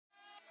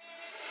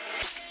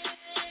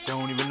They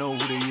don't even know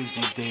who they is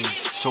these days.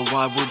 So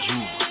why would you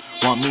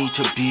want me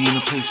to be in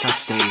the place I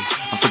stay?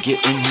 I'm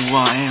forgetting who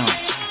I am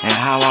and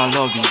how I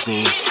love these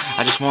days.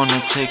 I just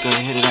wanna take a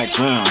hit of that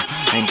ground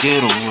and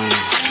get away.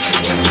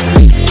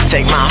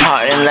 Take my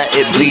heart and let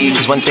it bleed,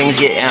 cause when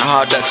things getting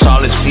hard, that's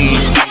all it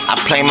sees. I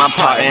play my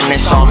part and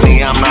it's on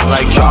me, I'm not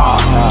like y'all,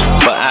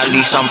 but at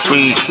least I'm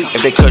free.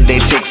 If they could, they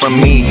take from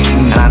me,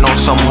 and I know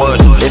some would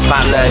if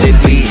I let it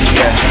be,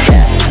 yeah.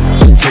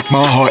 Take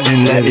my heart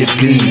and let it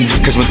bleed,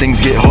 cause when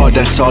things get hard,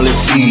 that's all it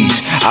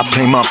sees. I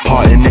play my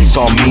part and it's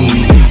all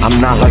me. I'm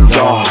not like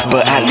y'all,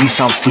 but at least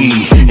I'm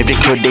free. If they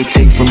could, they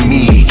take from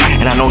me,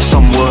 and I know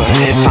some would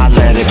if I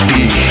let it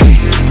be.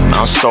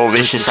 I'm so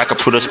vicious, I could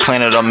put this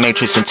planet on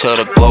Matrix until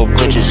the globe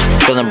glitches.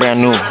 Feeling brand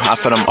new, I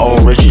feel them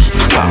old riches.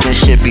 Talking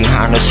shit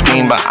behind the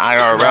screen, but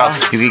IRL,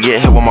 you could get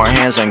hit with more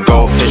hands than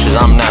goldfishes.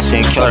 I'm not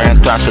seeing killer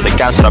anthrax with the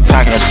guys that are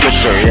packing a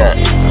swisher, yeah.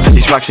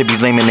 These rocks, they be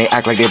lame and they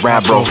act like they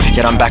rap, bro.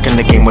 Yet I'm back in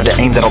the game with the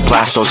aim that'll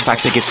blast those.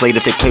 Facts, they get slayed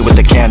if they play with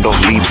the candle.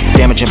 Leave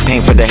damage and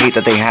pain for the hate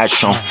that they had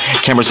shown.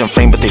 Cameras in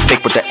frame, but they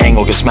fake with the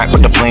angle. Get smacked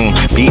with the plane,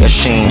 be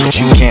ashamed, but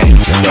you can't,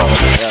 no.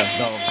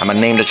 I'm a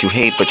name that you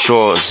hate, but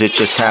yours, it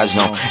just has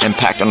no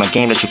impact on the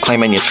game that you claim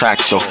in your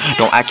tracks. So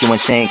don't act you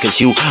insane, cause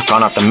you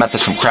gone off the meth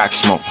of some crack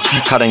smoke.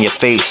 Cut in your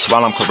face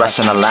while I'm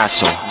caressing a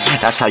lasso.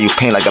 That's how you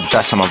paint like the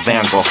best, I'm a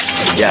Van Gogh,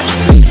 yeah.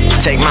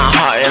 Take my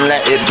heart and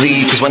let it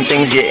bleed, cause when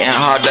things getting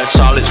hard, that's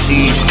all it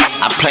sees.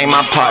 I play my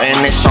part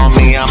and it's on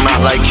me, I'm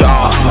not like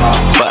y'all,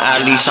 but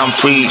at least I'm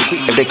free.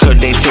 If they could,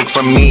 they take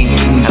from me,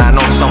 and I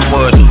know some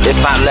would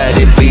if I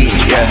let it be,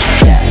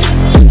 yeah.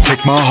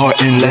 Take my heart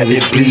and let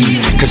it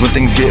bleed, cause when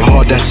things get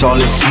hard, that's all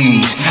it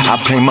sees. I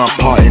play my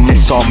part and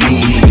it's all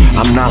me.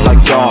 I'm not like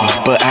y'all,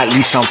 but at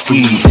least I'm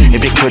free.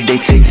 If they could,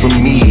 they take from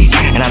me,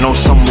 and I know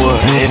some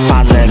would if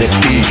I let it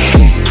be.